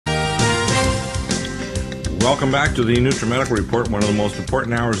Welcome back to the NutriMedical Report. One of the most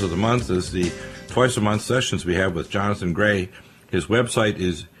important hours of the month is the twice-a-month sessions we have with Jonathan Gray. His website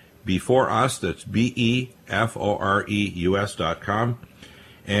is Before Us, that's BEFOREUS.com.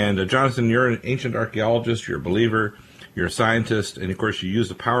 And Jonathan, you're an ancient archaeologist, you're a believer, you're a scientist, and of course you use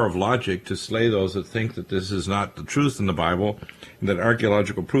the power of logic to slay those that think that this is not the truth in the Bible, and that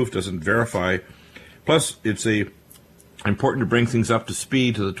archaeological proof doesn't verify. Plus, it's important to bring things up to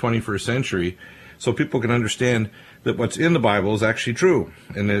speed to the 21st century so people can understand that what's in the Bible is actually true.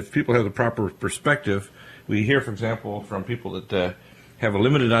 And if people have the proper perspective, we hear, for example, from people that have a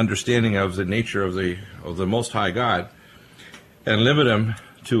limited understanding of the nature of the Most High God, and limit them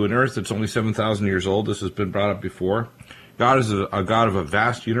to an earth that's only 7,000 years old. This has been brought up before. God is a God of a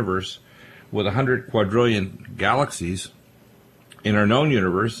vast universe with 100 quadrillion galaxies in our known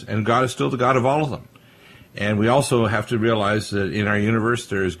universe, and God is still the God of all of them. And we also have to realize that in our universe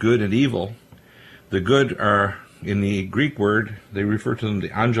there is good and evil. The good are, in the Greek word, they refer to them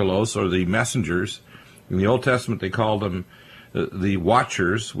the angelos, or the messengers. In the Old Testament they call them the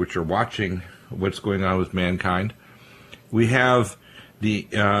watchers, which are watching what's going on with mankind. We have the,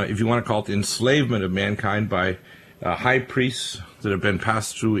 if you want to call it, the enslavement of mankind by high priests that have been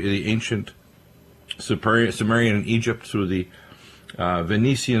passed through the ancient Sumerian and Egypt, through the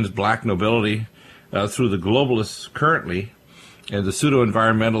Venetians, black nobility, through the globalists currently, and the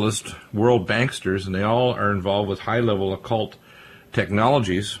pseudo-environmentalist world banksters, and they all are involved with high-level occult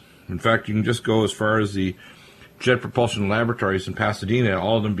technologies. In fact, you can just go as far as the Jet Propulsion Laboratories in Pasadena,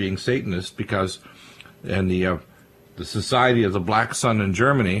 all of them being Satanists, because, and the Society of the Black Sun in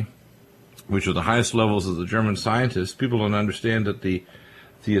Germany, which are the highest levels of the German scientists, people don't understand that the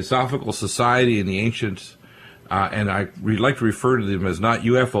Theosophical Society and the ancients, and I like to refer to them as not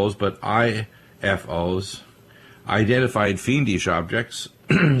UFOs, but IFOs, identified fiendish objects,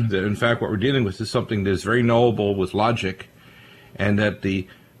 that in fact what we're dealing with is something that is very knowable with logic, and that the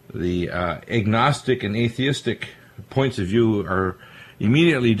agnostic and atheistic points of view are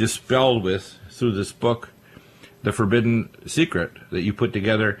immediately dispelled with through this book, The Forbidden Secret, that you put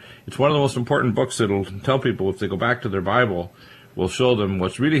together. It's one of the most important books that will tell people, if they go back to their Bible, will show them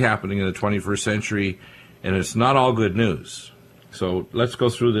what's really happening in the 21st century, and it's not all good news. So let's go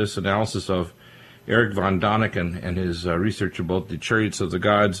through this analysis of Eric von Däniken and his research about the chariots of the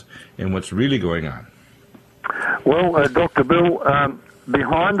gods and what's really going on. Well, Dr. Bill,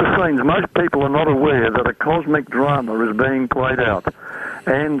 behind the scenes, most people are not aware that a cosmic drama is being played out,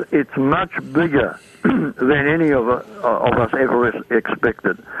 and it's much bigger than any of us ever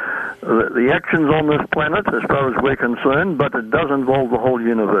expected. The actions on this planet, as far as we're concerned, but it does involve the whole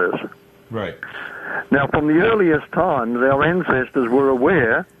universe. Right. Now, from the earliest times, our ancestors were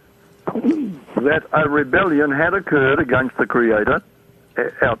aware that a rebellion had occurred against the Creator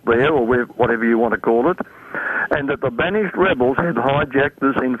out there, or whatever you want to call it, and that the banished rebels had hijacked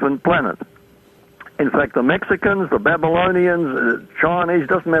this infant planet. In fact, the Mexicans, the Babylonians, Chinese,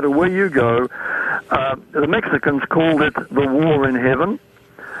 doesn't matter where you go, the Mexicans called it the war in heaven,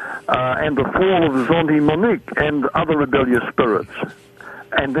 and the fall of Zontemonque and other rebellious spirits.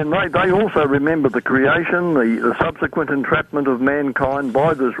 And then they also remember the creation, the subsequent entrapment of mankind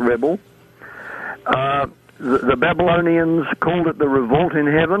by this rebel. The Babylonians called it the Revolt in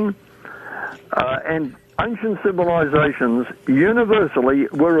heaven, and ancient civilizations universally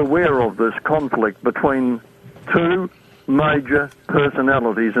were aware of this conflict between two major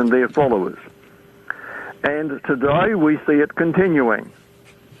personalities and their followers. And today we see it continuing.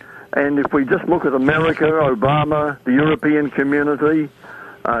 And if we just look at America, Obama, the European community,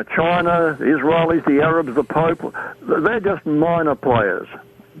 China, the Israelis, the Arabs, the Pope, they're just minor players.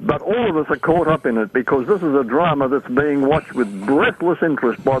 But all of us are caught up in it because this is a drama that's being watched with breathless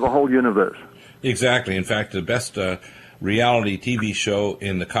interest by the whole universe. Exactly. In fact, the best reality TV show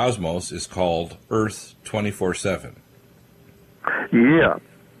in the cosmos is called Earth 24/7. Yeah.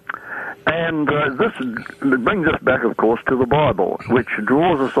 And this brings us back, of course, to the Bible, which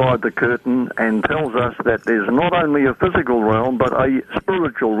draws aside the curtain and tells us that there's not only a physical realm, but a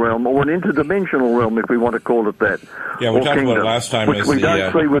spiritual realm, or an interdimensional realm, if we want to call it that. Yeah, we talked about it last time. Which we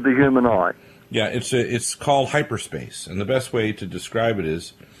don't see with the human eye. Yeah, it's called hyperspace, and the best way to describe it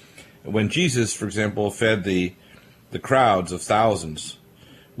is when Jesus, for example, fed the crowds of thousands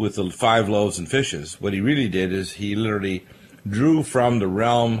with the 5 loaves and fishes. What he really did is he literally drew from the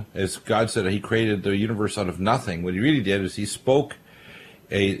realm, as God said, he created the universe out of nothing. What he really did is he spoke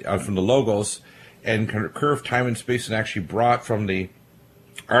from the Logos and curved time and space, and actually brought from the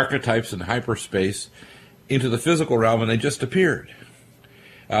archetypes in hyperspace into the physical realm, and they just appeared.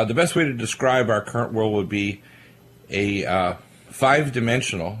 The best way to describe our current world would be a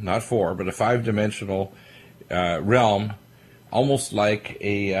 5-dimensional, not 4, but a 5-dimensional realm, almost like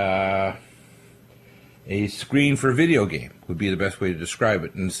a screen for a video game would be the best way to describe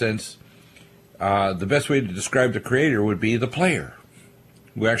it. In a sense, the best way to describe the creator would be the player,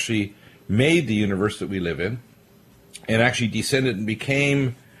 who actually made the universe that we live in, and actually descended and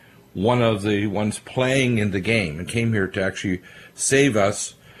became one of the ones playing in the game, and came here to actually save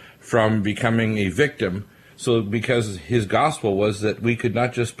us from becoming a victim. So because his gospel was that we could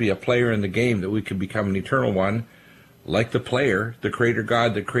not just be a player in the game, that we could become an eternal one, like the player, the creator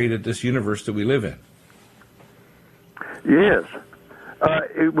God that created this universe that we live in. Yes.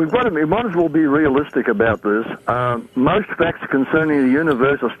 We might as well be realistic about this. Most facts concerning the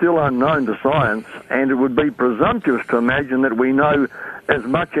universe are still unknown to science, and it would be presumptuous to imagine that we know as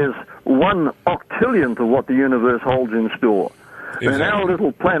much as 1/octillionth of what the universe holds in store. Exactly. And our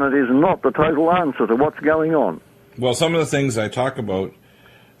little planet is not the total answer to what's going on. Well, some of the things I talk about,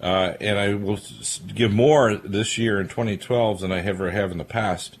 and I will give more this year in 2012 than I ever have in the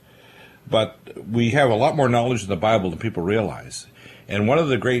past, but we have a lot more knowledge in the Bible than people realize. And one of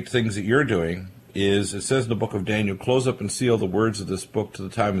the great things that you're doing is, it says in the book of Daniel, close up and seal the words of this book to the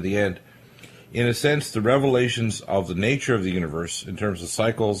time of the end. In a sense, the revelations of the nature of the universe, in terms of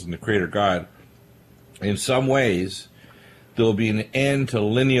cycles and the Creator God, in some ways, there will be an end to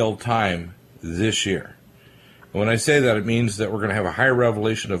lineal time this year. And when I say that, it means that we're going to have a higher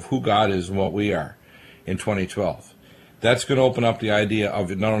revelation of who God is and what we are in 2012. That's going to open up the idea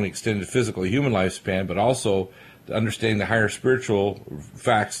of not only extended physical human lifespan, but also understanding the higher spiritual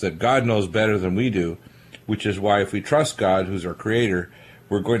facts that God knows better than we do, which is why if we trust God, who's our creator,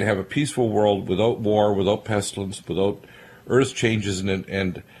 we're going to have a peaceful world without war, without pestilence, without earth changes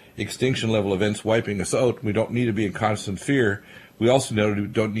and extinction level events wiping us out. We don't need to be in constant fear. We also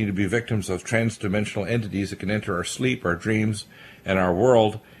don't need to be victims of trans-dimensional entities that can enter our sleep, our dreams, and our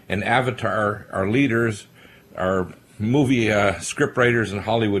world, and avatar our leaders, our movie scriptwriters and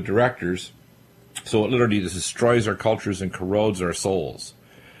Hollywood directors. So it literally destroys our cultures and corrodes our souls.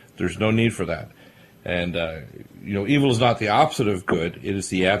 There's no need for that. And, evil is not the opposite of good. It is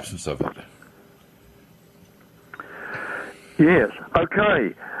the absence of it. Yes.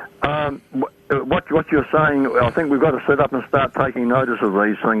 Okay. What you're saying, I think we've got to sit up and start taking notice of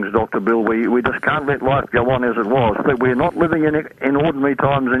these things, Dr. Bill. We just can't let life go on as it was. We're not living in ordinary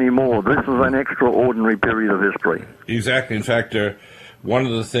times anymore. This is an extraordinary period of history. Exactly. In fact, one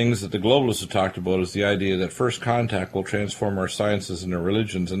of the things that the globalists have talked about is the idea that first contact will transform our sciences and our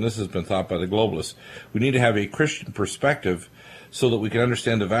religions, and this has been thought by the globalists. We need to have a Christian perspective so that we can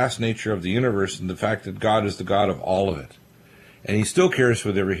understand the vast nature of the universe and the fact that God is the God of all of it. And he still cares for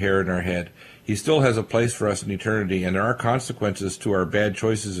every hair in our head. He still has a place for us in eternity, and there are consequences to our bad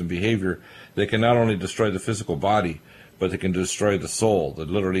choices and behavior that can not only destroy the physical body, but they can destroy the soul,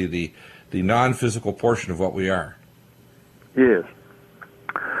 literally the non-physical portion of what we are. Yes.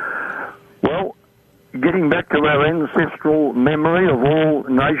 Well, getting back to our ancestral memory of all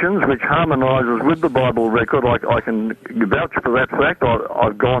nations, which harmonizes with the Bible record, I can vouch for that fact.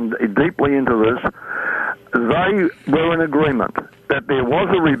 I've gone deeply into this. They were in agreement that there was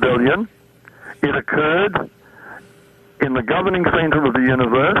a rebellion. It occurred in the governing center of the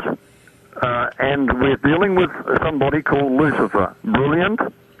universe, and we're dealing with somebody called Lucifer. Brilliant,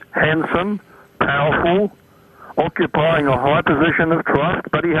 handsome, powerful, occupying a high position of trust,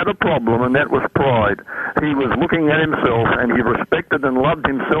 but he had a problem, and that was pride. He was looking at himself, and he respected and loved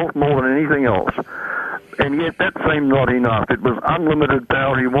himself more than anything else. And yet that seemed not enough. It was unlimited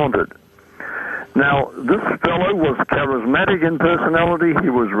power he wanted. Now, this fellow was charismatic in personality, he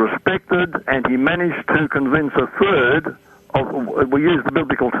was respected, and he managed to convince a third of, we use the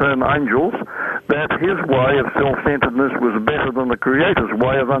biblical term angels, that his way of self-centeredness was better than the Creator's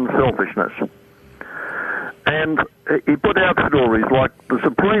way of unselfishness. And he put out stories like the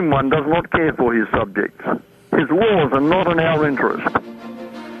Supreme One does not care for his subjects. His laws are not in our interest.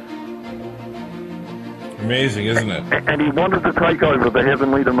 Amazing, isn't it? And he wanted to take over the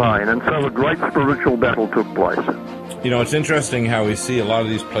heavenly domain, and so a great spiritual battle took place. It's interesting how we see a lot of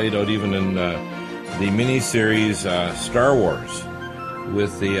these played out even in the mini-series Star Wars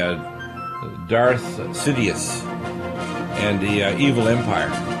with the Darth Sidious and the Evil Empire.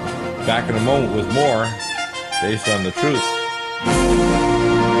 Back in a moment with more based on the truth.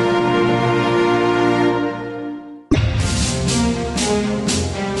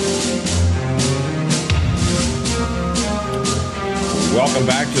 Welcome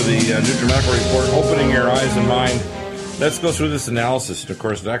back to the NutriMedical Report, opening your eyes and mind. Let's go through this analysis. And of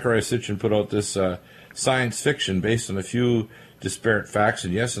course, Zachariah Sitchin put out this science fiction based on a few disparate facts.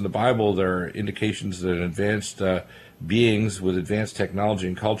 And yes, in the Bible, there are indications that advanced beings with advanced technology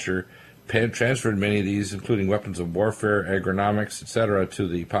and culture transferred many of these, including weapons of warfare, agronomics, etc., to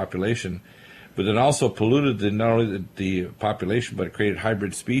the population, but then also polluted not only the population, but it created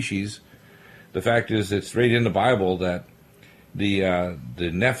hybrid species. The fact is, it's right in the Bible that the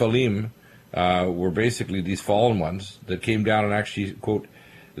Nephilim were basically these fallen ones that came down and actually, quote,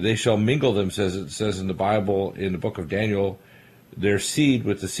 they shall mingle them, it says in the Bible, in the book of Daniel, their seed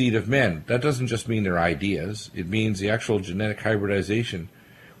with the seed of men. That doesn't just mean their ideas. It means the actual genetic hybridization,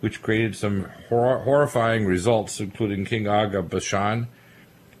 which created some horrifying results, including King Og of Bashan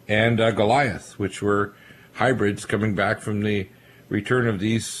and Goliath, which were hybrids coming back from the return of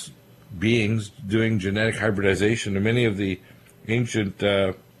these beings doing genetic hybridization. And many of the ancient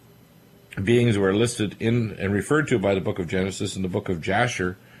beings were listed in and referred to by the book of Genesis and the book of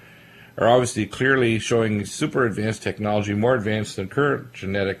Jasher are obviously clearly showing super advanced technology, more advanced than current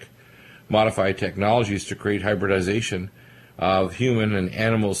genetic modified technologies to create hybridization of human and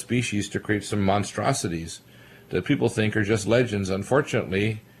animal species to create some monstrosities that people think are just legends.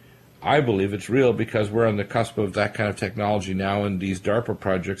 Unfortunately, I believe it's real because we're on the cusp of that kind of technology now, and these DARPA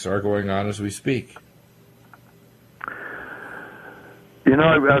projects are going on as we speak. You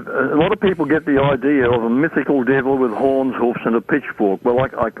know, a lot of people get the idea of a mythical devil with horns, hoofs, and a pitchfork. Well, I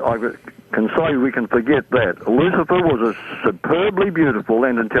can say we can forget that. Lucifer was a superbly beautiful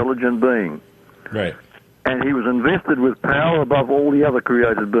and intelligent being. Right. And he was invested with power above all the other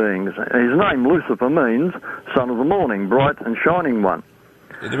created beings. His name, Lucifer, means son of the morning, bright and shining one.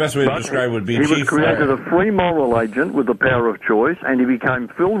 The best way to describe it would be he was created a free moral agent with the power of choice, and he became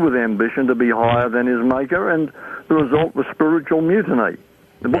filled with ambition to be higher than his maker, and the result was spiritual mutiny.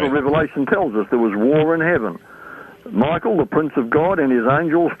 The book of Revelation tells us there was war in heaven. Michael, the Prince of God, and his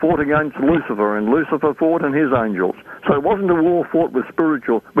angels fought against Lucifer, and Lucifer fought and his angels. So it wasn't a war fought with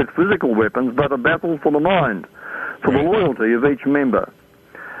physical weapons, but a battle for the mind, for the loyalty of each member.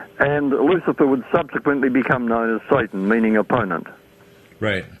 And Lucifer would subsequently become known as Satan, meaning opponent.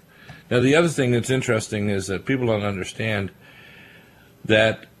 Right. Now, the other thing that's interesting is that people don't understand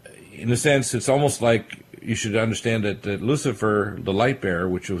that, in a sense, it's almost like you should understand that Lucifer, the light bearer,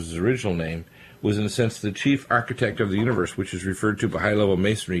 which was his original name, was in a sense the chief architect of the universe, which is referred to by high-level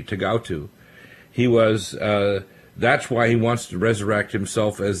masonry, Tagautu. He was, that's why he wants to resurrect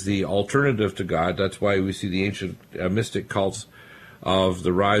himself as the alternative to God. That's why we see the ancient mystic cults of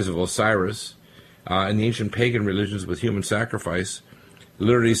the rise of Osiris and the ancient pagan religions with human sacrifice,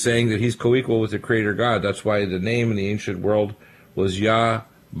 literally saying that he's co-equal with the creator God. That's why the name in the ancient world was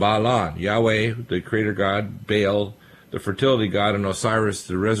Yah-Balan, Yahweh, the creator God, Baal, the fertility god, and Osiris,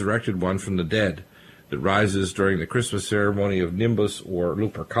 the resurrected one from the dead, that rises during the Christmas ceremony of Nimbus or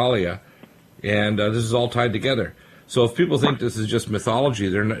Lupercalia, and this is all tied together. So if people think this is just mythology,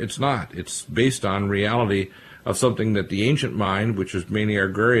 it's not. It's based on reality of something that the ancient mind, which was mainly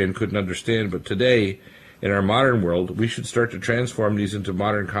agrarian, couldn't understand. But today, in our modern world, we should start to transform these into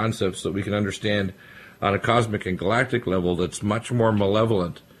modern concepts that we can understand on a cosmic and galactic level that's much more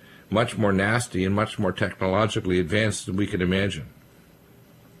malevolent, much more nasty, and much more technologically advanced than we can imagine.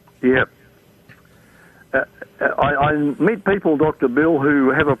 Yep. I meet people, Dr. Bill,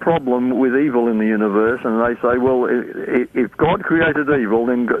 who have a problem with evil in the universe, and they say, well, if God created evil,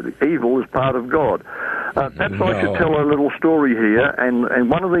 then evil is part of God. Perhaps I should tell a little story here, and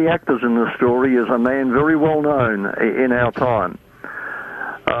one of the actors in the story is a man very well known in our time.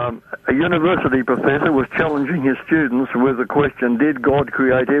 A university professor was challenging his students with the question, did God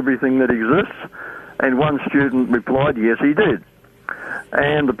create everything that exists? And one student replied, yes, he did.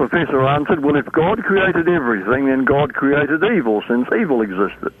 And the professor answered, well, if God created everything, then God created evil, since evil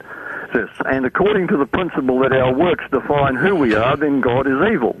existed. And according to the principle that our works define who we are, then God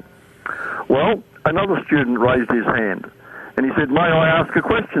is evil. Well, another student raised his hand, and he said, may I ask a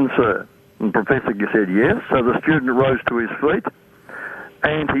question, sir? And the professor said, yes. So the student rose to his feet,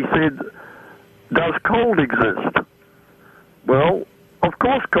 and he said, does cold exist? Well, of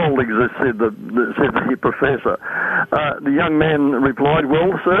course cold exists, said the professor. The young man replied,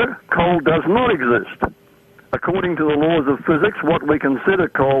 well, sir, cold does not exist. According to the laws of physics, what we consider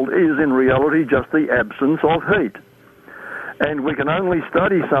cold is in reality just the absence of heat. And we can only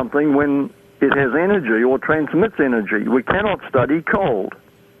study something when it has energy or transmits energy. We cannot study cold.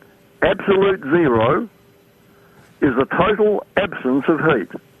 Absolute zero is the total absence of heat.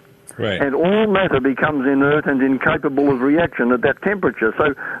 Right. And all matter becomes inert and incapable of reaction at that temperature.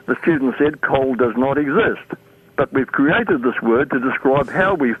 So the student said cold does not exist. But we've created this word to describe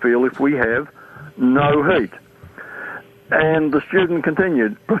how we feel if we have no heat. And the student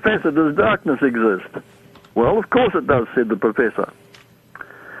continued, Professor, does darkness exist? Well, of course it does, said the professor.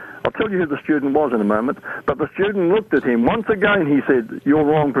 I'll tell you who the student was in a moment, but the student looked at him. Once again, he said, "You're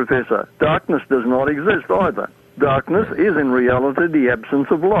wrong, Professor. Darkness does not exist either. Darkness is in reality the absence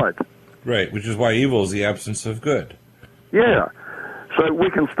of light." Right, which is why evil is the absence of good. Yeah. So we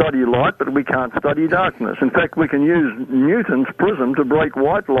can study light, but we can't study darkness. In fact, we can use Newton's prism to break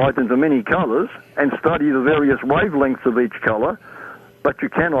white light into many colours and study the various wavelengths of each colour, but you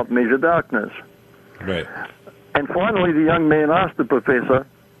cannot measure darkness. Right. And finally, the young man asked the professor,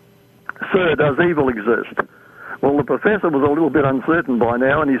 "Sir, does evil exist?" Well, the professor was a little bit uncertain by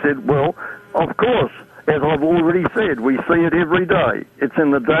now, and he said, "Well, of course, as I've already said, we see it every day. It's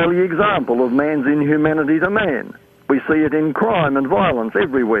in the daily example of man's inhumanity to man. We see it in crime and violence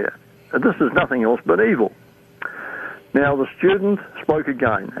everywhere. This is nothing else but evil." Now, the student spoke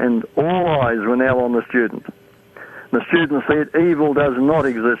again, and all eyes were now on the student. The student said, "Evil does not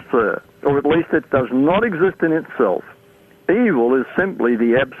exist, sir, or at least it does not exist in itself. Evil is simply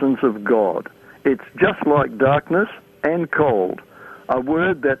the absence of God. It's just like darkness and cold, a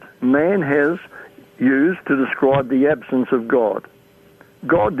word that man has used to describe the absence of God.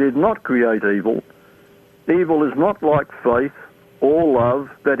 God did not create evil. Evil is not like faith or love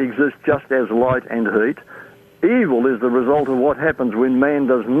that exists just as light and heat. Evil is the result of what happens when man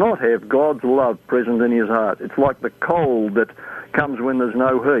does not have God's love present in his heart. It's like the cold that comes when there's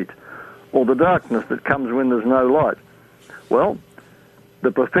no heat, or the darkness that comes when there's no light." Well,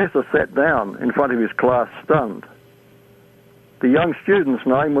 the professor sat down in front of his class stunned. The young student's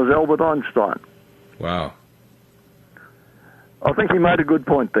name was Albert Einstein. Wow. I think he made a good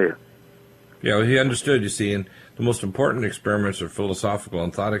point there. Yeah, well, he understood, you see, and the most important experiments are philosophical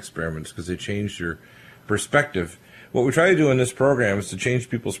and thought experiments because they change your perspective. What we try to do in this program is to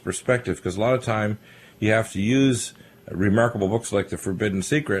change people's perspective, because a lot of time you have to use remarkable books like The Forbidden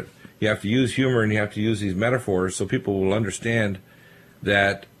Secret. You have to use humor and you have to use these metaphors so people will understand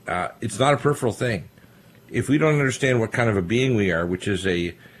that it's not a peripheral thing. If we don't understand what kind of a being we are, which is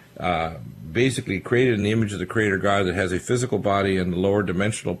a basically created in the image of the Creator God that has a physical body and the lower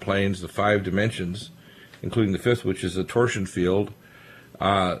dimensional planes, the 5 dimensions, including the 5th, which is a torsion field,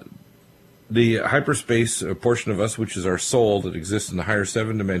 the hyperspace portion of us, which is our soul that exists in the higher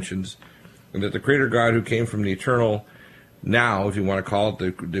 7 dimensions, and that the Creator God who came from the eternal now, if you want to call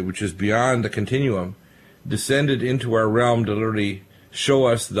it, which is beyond the continuum, descended into our realm to literally show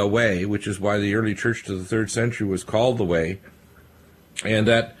us the way, which is why the early church to the 3rd century was called the way, and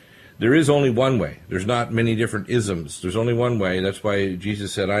that there is only one way. There's not many different isms. There's only one way. That's why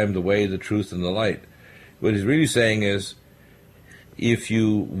Jesus said, "I am the way, the truth, and the light." What he's really saying is, if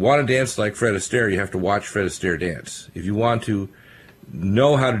you want to dance like Fred Astaire, you have to watch Fred Astaire dance. If you want to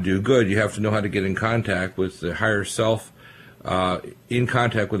know how to do good, you have to know how to get in contact with the higher self, in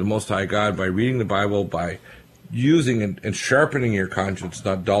contact with the Most High God by reading the Bible, by using and sharpening your conscience,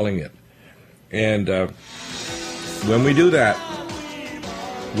 not dulling it. And when we do that,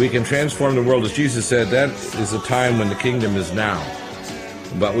 we can transform the world. As Jesus said, that is a time when the kingdom is now.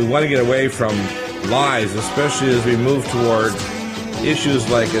 But we want to get away from lies, especially as we move toward issues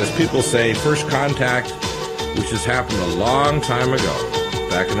like, as people say, first contact, which has happened a long time ago.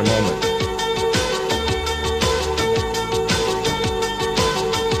 Back in a moment.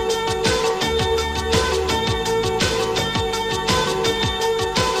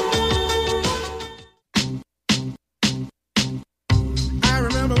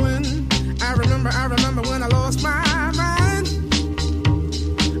 I remember when I lost my mind.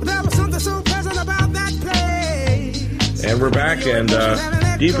 There was something so pleasant about that place. And we're back and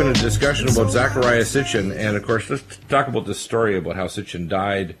deep in a discussion about Zecharia Sitchin. And of course, let's talk about this story about how Sitchin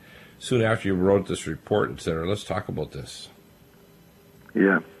died soon after you wrote this report, etc. Let's talk about this.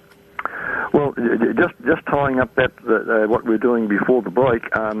 Yeah. Well, just tying up that what we were doing before the break,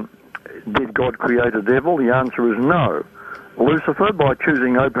 did God create a devil? The answer is no. Lucifer, by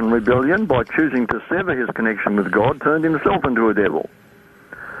choosing open rebellion, by choosing to sever his connection with God, turned himself into a devil.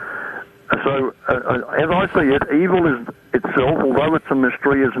 So, as I see it, evil is itself, although it's a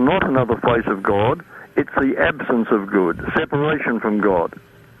mystery, is not another face of God. It's the absence of good, separation from God.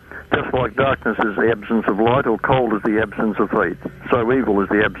 Just like darkness is the absence of light, or cold is the absence of heat, so evil is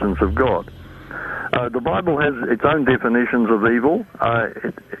the absence of God. The Bible has its own definitions of evil.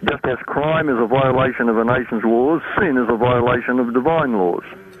 Just as crime is a violation of a nation's laws, sin is a violation of divine laws.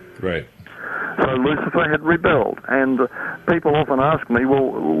 Right. So Lucifer had rebelled, and people often ask me,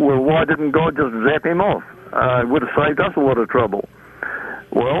 well, why didn't God just zap him off? It would have saved us a lot of trouble.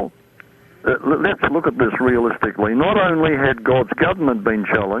 Well, let's look at this realistically. Not only had God's government been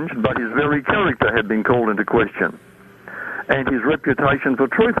challenged, but his very character had been called into question. And his reputation for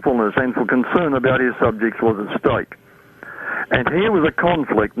truthfulness and for concern about his subjects was at stake. And here was a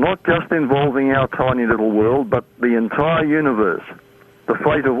conflict, not just involving our tiny little world, but the entire universe. The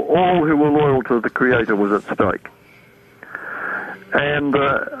fate of all who were loyal to the Creator was at stake. And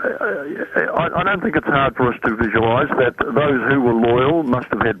I don't think it's hard for us to visualize that those who were loyal must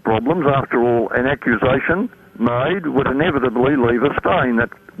have had problems. After all, an accusation made would inevitably leave a stain that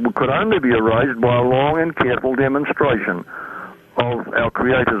could only be erased by a long and careful demonstration of our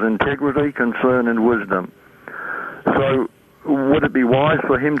Creator's integrity, concern, and wisdom. So, would it be wise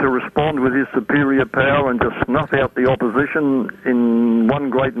for him to respond with his superior power and just snuff out the opposition in one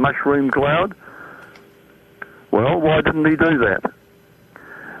great mushroom cloud? Well, why didn't he do that?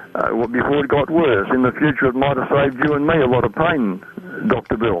 Before it got worse. In the future, it might have saved you and me a lot of pain,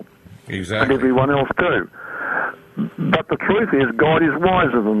 Dr. Bill. Exactly. And everyone else too. But the truth is, God is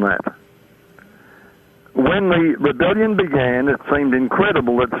wiser than that. When the rebellion began, it seemed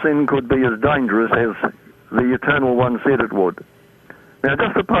incredible that sin could be as dangerous as the Eternal One said it would. Now,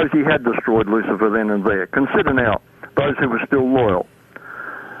 just suppose he had destroyed Lucifer then and there. Consider now those who were still loyal.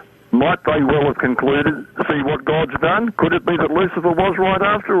 Might they well have concluded, see what God's done? Could it be that Lucifer was right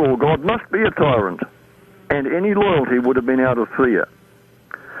after all? God must be a tyrant. And any loyalty would have been out of fear.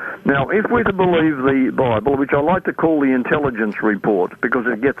 Now, if we're to believe the Bible, which I like to call the intelligence report, because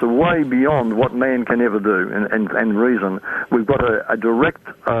it gets way beyond what man can ever do and reason, we've got a direct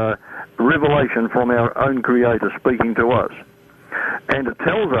revelation from our own Creator speaking to us. And it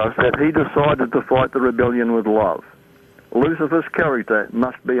tells us that he decided to fight the rebellion with love. Lucifer's character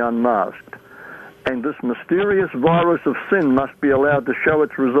must be unmasked, and this mysterious virus of sin must be allowed to show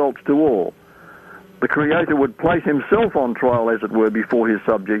its results to all. The Creator would place himself on trial, as it were, before his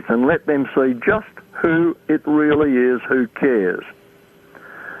subjects and let them see just who it really is who cares.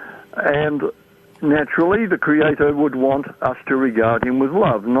 And naturally, the Creator would want us to regard him with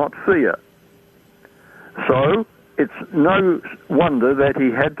love, not fear. So, it's no wonder that he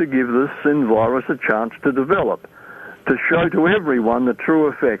had to give this sin virus a chance to develop, to show to everyone the true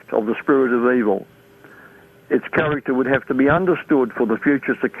effect of the spirit of evil. Its character would have to be understood for the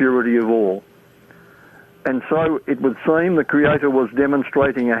future security of all. And so it would seem the Creator was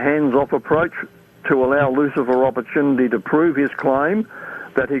demonstrating a hands-off approach to allow Lucifer opportunity to prove his claim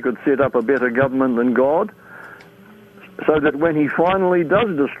that he could set up a better government than God, so that when he finally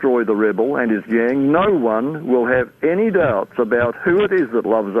does destroy the rebel and his gang, no one will have any doubts about who it is that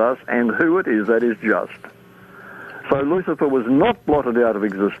loves us and who it is that is just. So Lucifer was not blotted out of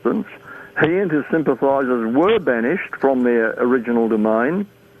existence. He and his sympathizers were banished from their original domain,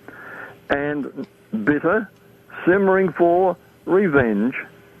 and bitter, simmering for revenge,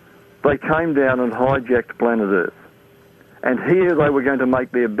 they came down and hijacked planet Earth. And here they were going to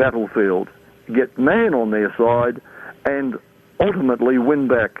make their battlefield, get man on their side, and ultimately win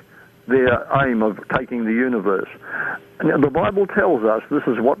back their aim of taking the universe. Now, the Bible tells us this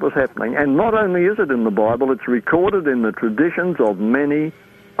is what was happening, and not only is it in the Bible, it's recorded in the traditions of many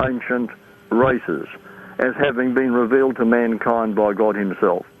ancient races as having been revealed to mankind by God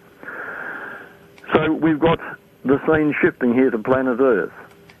himself. So we've got the scene shifting here to planet Earth.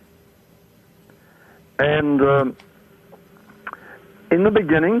 And in the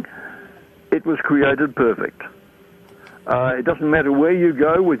beginning, it was created perfect. It doesn't matter where you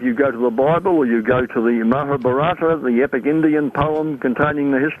go, whether you go to the Bible or you go to the Mahabharata, the epic Indian poem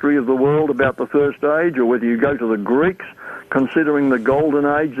containing the history of the world about the first age, or whether you go to the Greeks, considering the golden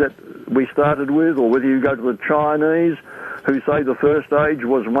age that we started with, or whether you go to the Chinese, who say the first age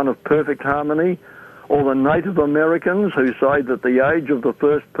was one of perfect harmony, or the Native Americans, who say that the age of the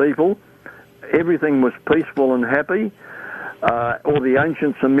first people, everything was peaceful and happy, or the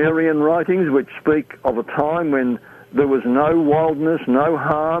ancient Sumerian writings, which speak of a time when there was no wildness, no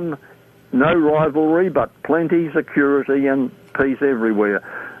harm, no rivalry, but plenty, security, and peace everywhere.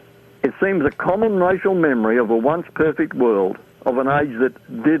 It seems a common racial memory of a once perfect world, of an age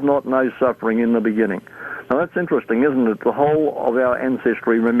that did not know suffering in the beginning. Now that's interesting, isn't it? The whole of our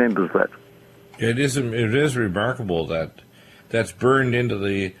ancestry remembers that. It is remarkable that that's burned into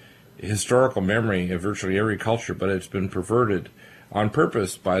the historical memory of virtually every culture, but it's been perverted on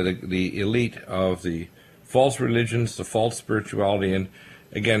purpose by the elite of the false religions, the false spirituality, and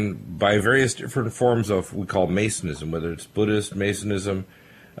again, by various different forms of we call Masonism, whether it's Buddhist Masonism,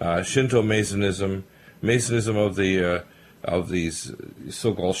 Shinto Masonism, Masonism of these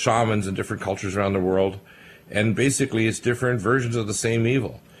so-called shamans in different cultures around the world, and basically it's different versions of the same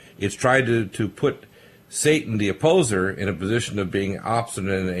evil. It's tried to put Satan, the opposer, in a position of being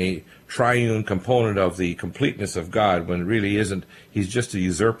obstinate and a triune component of the completeness of God, when it really isn't. He's just a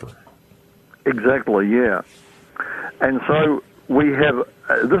usurper. Exactly, yeah. And so we have,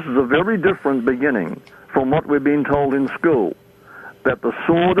 this is a very different beginning from what we've been told in school, that the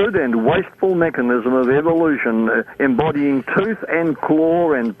sordid and wasteful mechanism of evolution, embodying tooth and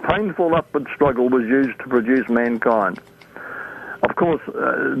claw and painful upward struggle, was used to produce mankind. Of course,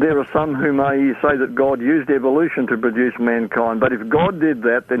 there are some who may say that God used evolution to produce mankind, but if God did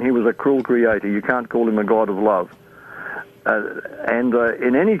that, then he was a cruel creator. You can't call him a God of love. And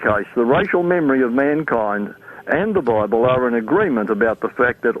in any case, the racial memory of mankind and the Bible are in agreement about the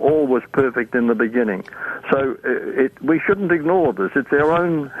fact that all was perfect in the beginning. So we shouldn't ignore this. It's our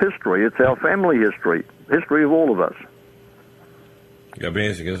own history. It's our family history, history of all of us.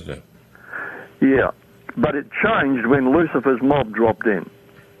 Amazing, isn't it? Yeah, but it changed when Lucifer's mob dropped in.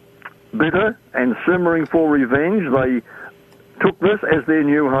 Bitter and simmering for revenge, they took this as their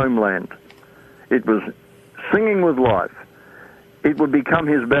new homeland. It was singing with life. It would become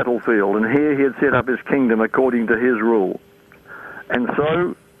his battlefield, and here he had set up his kingdom according to his rule. And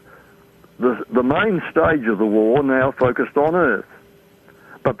so the main stage of the war now focused on earth.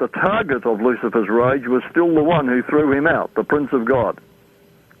 But the target of Lucifer's rage was still the one who threw him out, the Prince of God.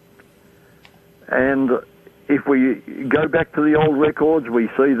 And if we go back to the old records, we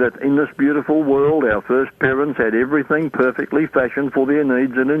see that in this beautiful world, our first parents had everything perfectly fashioned for their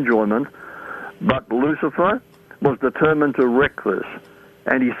needs and enjoyment, but Lucifer was determined to wreck this,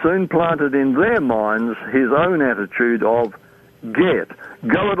 and he soon planted in their minds his own attitude of,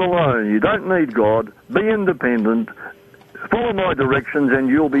 go it alone, you don't need God, be independent, follow my directions and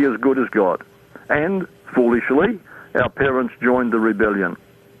you'll be as good as God. And, foolishly, our parents joined the rebellion.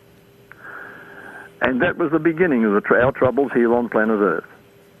 And that was the beginning of our troubles here on planet Earth.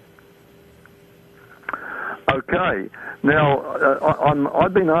 Okay, now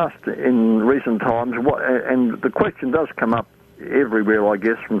I've been asked in recent times, and the question does come up everywhere, I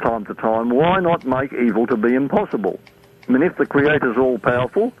guess, from time to time, why not make evil to be impossible? I mean, if the Creator's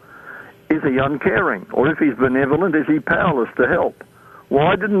all-powerful, is he uncaring? Or if he's benevolent, is he powerless to help?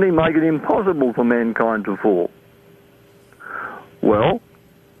 Why didn't he make it impossible for mankind to fall? Well,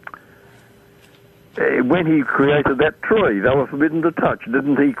 when he created that tree, they were forbidden to touch.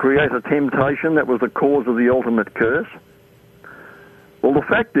 Didn't he create a temptation that was the cause of the ultimate curse? Well, the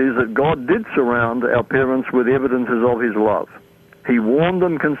fact is that God did surround our parents with evidences of his love. He warned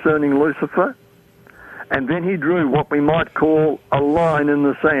them concerning Lucifer, and then he drew what we might call a line in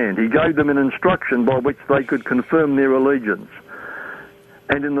the sand. He gave them an instruction by which they could confirm their allegiance.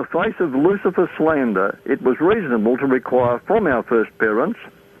 And in the face of Lucifer's slander, it was reasonable to require from our first parents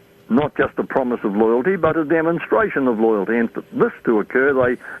not just a promise of loyalty, but a demonstration of loyalty. And for this to occur,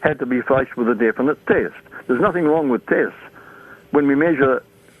 they had to be faced with a definite test. There's nothing wrong with tests. When we measure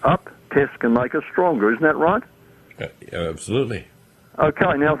up, tests can make us stronger. Isn't that right? Absolutely.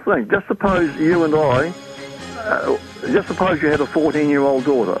 Okay, now think. Just suppose you and I, just suppose you had a 14-year-old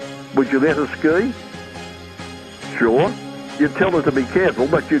daughter. Would you let her ski? Sure. You'd tell her to be careful,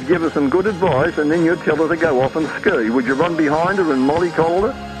 but you'd give her some good advice, and then you'd tell her to go off and ski. Would you run behind her and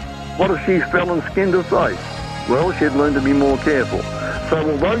mollycoddle her? What if she fell and skinned her face? Well, she'd learn to be more careful.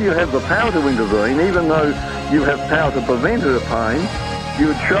 So although you have the power to intervene, even though you have power to prevent her pain, you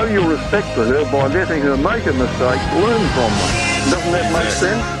would show your respect for her by letting her make a mistake, learn from them. Doesn't that make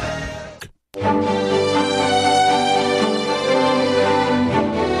sense?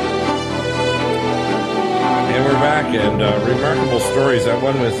 And we're back, and remarkable stories. That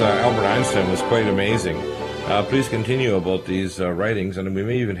one with Albert Einstein was quite amazing. Please continue about these writings, and we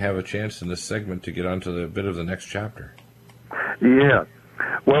may even have a chance in this segment to get onto the bit of the next chapter. Yeah.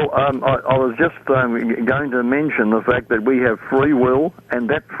 Well, I was just going to mention the fact that we have free will, and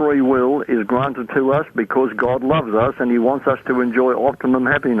that free will is granted to us because God loves us and he wants us to enjoy optimum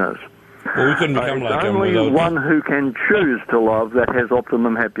happiness. Well, we couldn't become like him without... without... one who can choose to love that has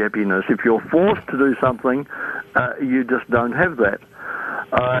optimum happiness. If you're forced to do something, you just don't have that.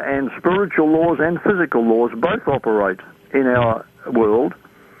 And spiritual laws and physical laws both operate in our world.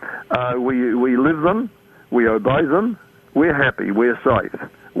 We live them, we obey them, we're happy, we're safe.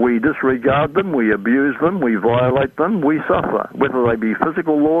 We disregard them, we abuse them, we violate them, we suffer, whether they be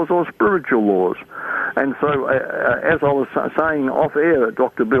physical laws or spiritual laws. And so, as I was saying off air,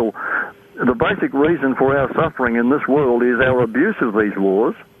 Dr. Bill, the basic reason for our suffering in this world is our abuse of these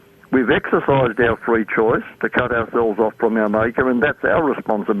laws. We've exercised our free choice to cut ourselves off from our Maker, and that's our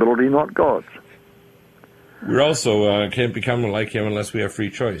responsibility, not God's. We also can't become like him unless we have free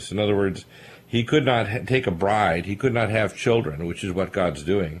choice. In other words, he could not take a bride. He could not have children, which is what God's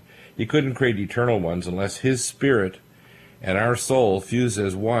doing. He couldn't create eternal ones unless his spirit and our soul fuse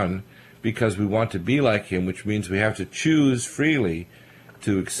as one, because we want to be like him, which means we have to choose freely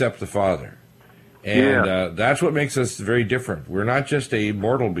to accept the Father. And that's what makes us very different. We're not just a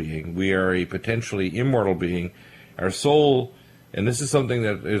mortal being. We are a potentially immortal being. Our soul, and this is something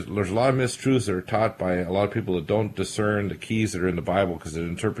that there's a lot of mistruths that are taught by a lot of people that don't discern the keys that are in the Bible because it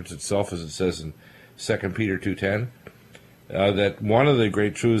interprets itself as it says in 2 Peter 2:10. That one of the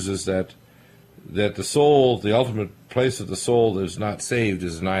great truths is that the soul, the ultimate place of the soul that is not saved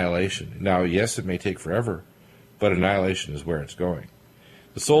is annihilation. Now, yes, it may take forever, but annihilation is where it's going.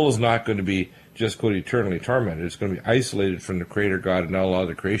 The soul is not going to be just quote eternally tormented. It's going to be isolated from the Creator God and all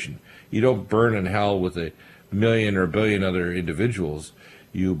other creation. You don't burn in hell with a million or a billion other individuals.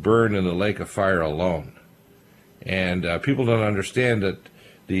 You burn in the lake of fire alone. And people don't understand that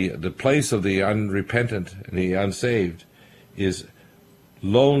the place of the unrepentant and the unsaved is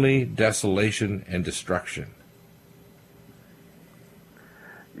lonely desolation and destruction.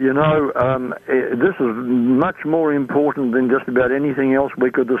 You know, this is much more important than just about anything else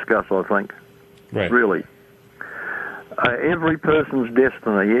we could discuss, I think. Right. Really. Every person's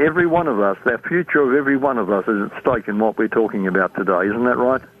destiny, every one of us, the future of every one of us is at stake in what we're talking about today. Isn't that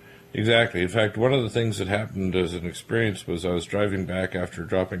right? Exactly. In fact, one of the things that happened as an experience was I was driving back after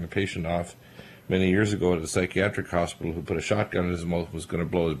dropping a patient off many years ago at a psychiatric hospital who put a shotgun in his mouth, was going to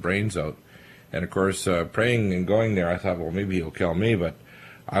blow his brains out. And, of course, praying and going there, I thought, well, maybe he'll kill me, but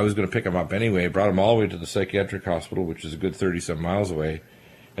I was going to pick him up anyway. Brought him all the way to the psychiatric hospital, which is a good 30-some miles away.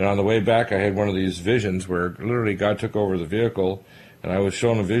 And on the way back, I had one of these visions where literally God took over the vehicle, and I was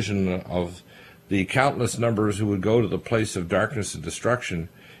shown a vision of the countless numbers who would go to the place of darkness and destruction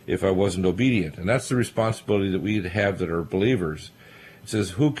if I wasn't obedient. And that's the responsibility that we have that are believers. It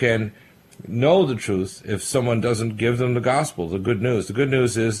says, who can know the truth if someone doesn't give them the gospel, the good news? The good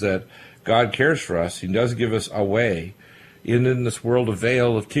news is that God cares for us. He does give us a way in this world of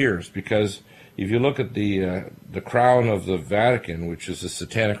veil of tears, because if you look at the crown of the Vatican, which is a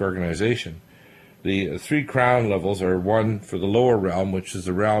satanic organization, the three crown levels are one for the lower realm, which is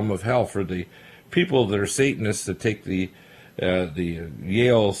the realm of hell, for the people that are Satanists that take the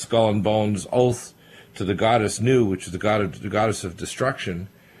Yale skull and bones oath to the goddess Nu, which is the goddess of destruction,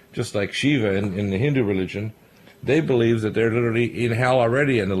 just like Shiva in the Hindu religion. They believe that they're literally in hell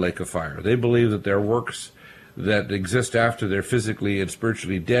already in the lake of fire. They believe that their works that exist after they're physically and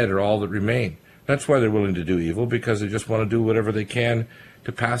spiritually dead are all that remain. That's why they're willing to do evil, because they just want to do whatever they can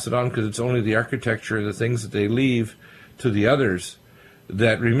to pass it on, because it's only the architecture and the things that they leave to the others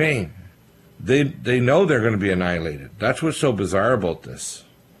that remain. They know they're going to be annihilated. That's what's so bizarre about this.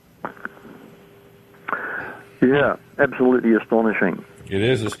 Yeah, absolutely astonishing. It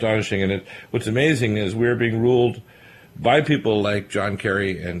is astonishing, and what's amazing is we're being ruled by people like John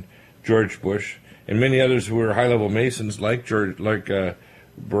Kerry and George Bush and many others who are high-level Masons like Barack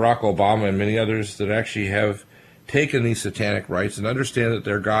Obama and many others that actually have taken these satanic rites and understand that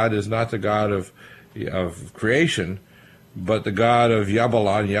their God is not the God of creation, but the God of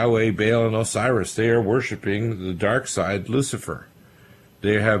Babylon, Yahweh, Baal, and Osiris. They are worshiping the dark side, Lucifer.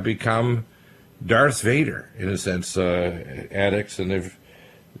 They have become Darth Vader, in a sense, addicts, and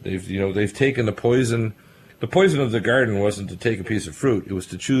they've taken the poison. The poison of the garden wasn't to take a piece of fruit. It was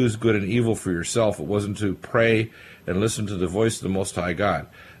to choose good and evil for yourself. It wasn't to pray and listen to the voice of the Most High God.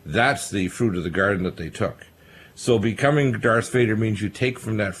 That's the fruit of the garden that they took. So becoming Darth Vader means you take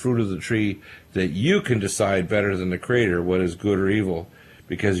from that fruit of the tree that you can decide better than the Creator what is good or evil.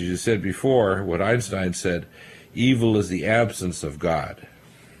 Because you said before, what Einstein said, evil is the absence of God.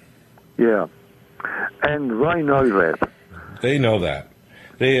 Yeah. And they know that. They know that.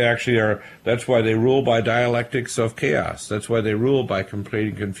 They actually are, that's why they rule by dialectics of chaos. That's why they rule by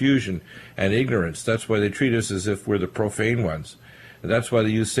completing confusion and ignorance. That's why they treat us as if we're the profane ones. And that's why they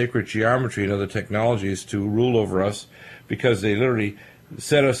use sacred geometry and other technologies to rule over us, because they literally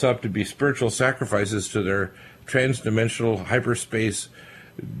set us up to be spiritual sacrifices to their transdimensional hyperspace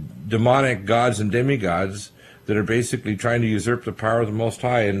demonic gods and demigods that are basically trying to usurp the power of the Most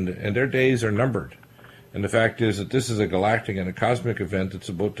High, and their days are numbered. And the fact is that this is a galactic and a cosmic event that's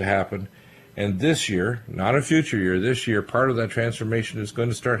about to happen. And this year, not a future year, this year, part of that transformation is going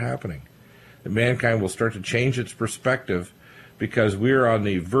to start happening. That mankind will start to change its perspective, because we're on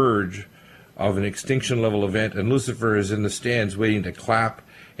the verge of an extinction level event, and Lucifer is in the stands waiting to clap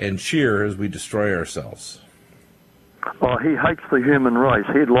and cheer as we destroy ourselves. Oh, he hates the human race.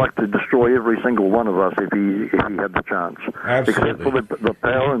 He'd like to destroy every single one of us if he had the chance. Absolutely. Except for the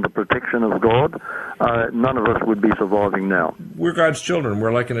power and the protection of God, none of us would be surviving now. We're God's children.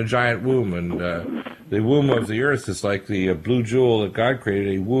 We're like in a giant womb, and the womb of the earth is like the blue jewel that God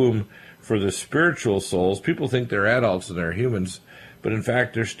created, a womb for the spiritual souls. People think they're adults and they're humans, but in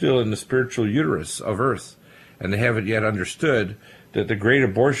fact they're still in the spiritual uterus of earth, and they haven't yet understood that the great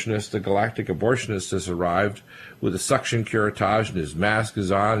abortionist, the galactic abortionist, has arrived with a suction curettage, and his mask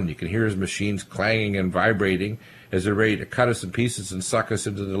is on, and you can hear his machines clanging and vibrating as they're ready to cut us in pieces and suck us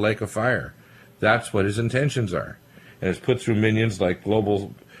into the lake of fire. That's what his intentions are. And it's put through minions like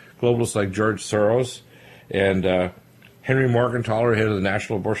globalists like George Soros and Henry Morgentaler, head of the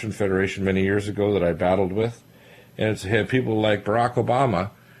National Abortion Federation many years ago that I battled with. And it's had people like Barack Obama,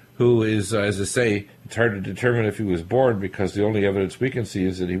 who is, as I say, it's hard to determine if he was born because the only evidence we can see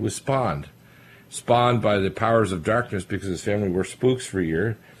is that he was spawned by the powers of darkness because his family were spooks for a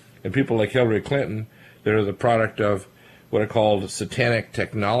year. And people like Hillary Clinton, that are the product of what I called satanic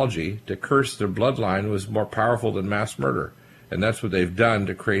technology to curse their bloodline, was more powerful than mass murder. And that's what they've done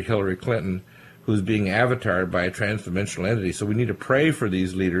to create Hillary Clinton, who's being avatared by a transdimensional entity. So we need to pray for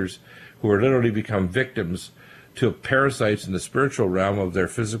these leaders who are literally become victims to parasites in the spiritual realm of their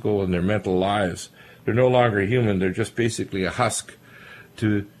physical and their mental lives. They're no longer human. They're just basically a husk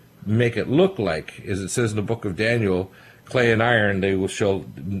to make it look like, as it says in the book of Daniel, clay and iron, they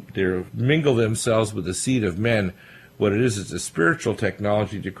mingle themselves with the seed of men. What it is, it's a spiritual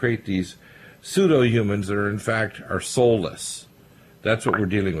technology to create these pseudo-humans that are, in fact, are soulless. That's what we're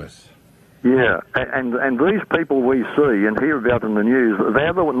dealing with. Yeah, and these people we see and hear about in the news,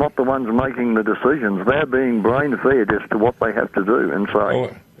 they're not the ones making the decisions. They're being brain-fed as to what they have to do and say.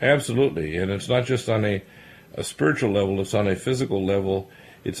 Oh, absolutely. And it's not just on a spiritual level, it's on a physical level,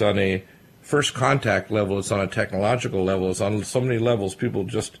 it's on a first contact level, it's on a technological level, it's on so many levels. People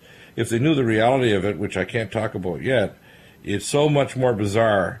just, if they knew the reality of it, which I can't talk about yet, it's so much more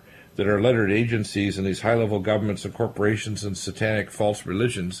bizarre that our lettered agencies and these high-level governments and corporations and satanic false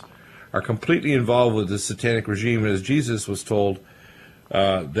religions are completely involved with this satanic regime. As Jesus was told,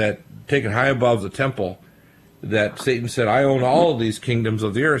 that taken high above the temple, that Satan said, I own all of these kingdoms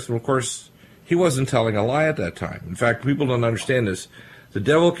of the earth. And of course, he wasn't telling a lie at that time. In fact, people don't understand this. The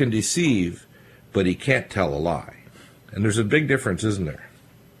devil can deceive, but he can't tell a lie. And there's a big difference, isn't there?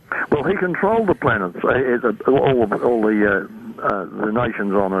 Well, he controlled the planets, all the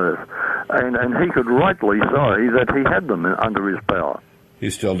nations on Earth, and he could rightly say that he had them under his power. He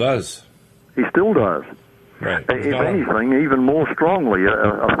still does. He still does. Right. If anything, even more strongly,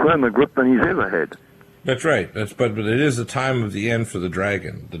 a firmer grip than he's ever had. That's right. But it is the time of the end for the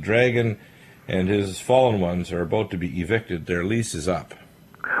dragon. The dragon and his fallen ones are about to be evicted. Their lease is up.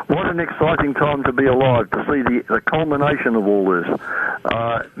 What an exciting time to be alive, to see the culmination of all this.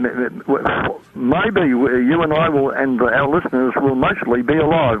 Maybe you and I will, and our listeners will mostly be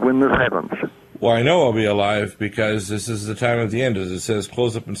alive when this happens. Well, I know I'll be alive because this is the time of the end. As it says,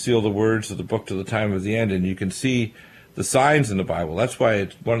 close up and seal the words of the book to the time of the end. And you can see the signs in the Bible. That's why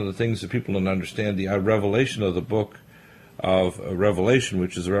it's one of the things that people don't understand. The revelation of the book of Revelation,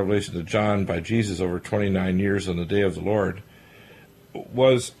 which is the revelation of John by Jesus over 29 years on the day of the Lord,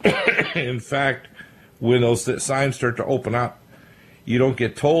 was, in fact, when those signs start to open up, you don't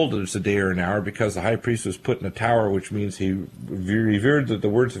get told that it's a day or an hour because the high priest was put in a tower, which means he revered that the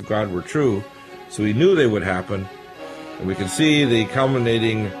words of God were true. So he knew they would happen. And we can see the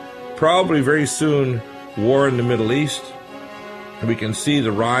culminating, probably very soon, war in the Middle East. And we can see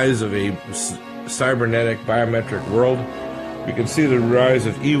the rise of a cybernetic, biometric world. We can see the rise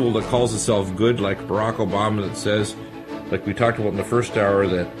of evil that calls itself good, like Barack Obama that says, like we talked about in the first hour,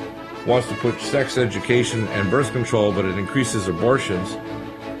 that wants to put sex education and birth control, but it increases abortions.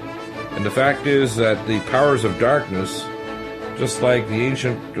 And the fact is that the powers of darkness, just like the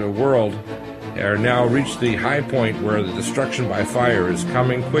ancient world, are now reached the high point where the destruction by fire is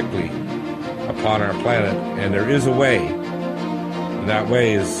coming quickly upon our planet, and there is a way, and that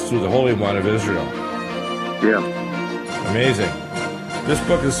way is through the Holy One of Israel. Yeah. Amazing. This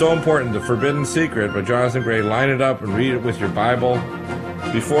book is so important, The Forbidden Secret by Jonathan Gray. Line it up and read it with your Bible.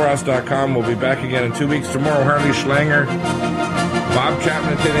 BeforeUs.com. We'll be back again in 2 weeks. Tomorrow, Harley Schlanger, Bob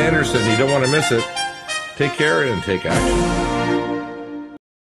Chapman, and Ted Anderson. You don't want to miss it. Take care and take action.